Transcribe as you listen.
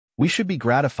We should be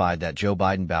gratified that Joe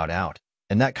Biden bowed out,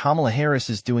 and that Kamala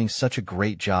Harris is doing such a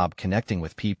great job connecting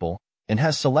with people and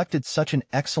has selected such an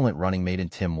excellent running mate in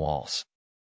Tim Walz.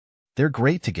 They're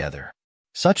great together.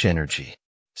 Such energy.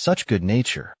 Such good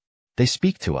nature. They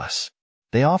speak to us.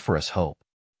 They offer us hope.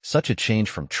 Such a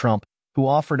change from Trump, who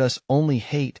offered us only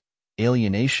hate,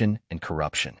 alienation, and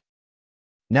corruption.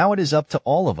 Now it is up to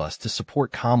all of us to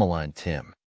support Kamala and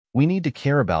Tim. We need to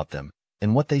care about them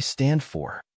and what they stand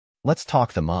for. Let's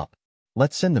talk them up.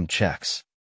 Let's send them checks.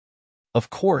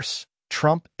 Of course,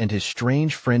 Trump and his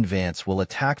strange friend Vance will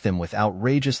attack them with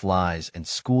outrageous lies and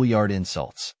schoolyard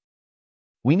insults.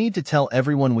 We need to tell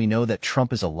everyone we know that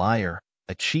Trump is a liar,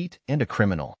 a cheat, and a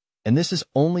criminal, and this is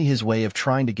only his way of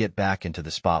trying to get back into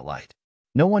the spotlight.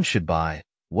 No one should buy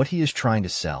what he is trying to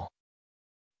sell.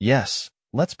 Yes,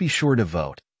 let's be sure to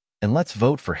vote, and let's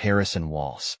vote for Harris and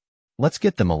Walz. Let's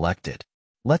get them elected.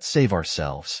 Let's save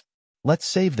ourselves. Let's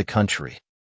save the country.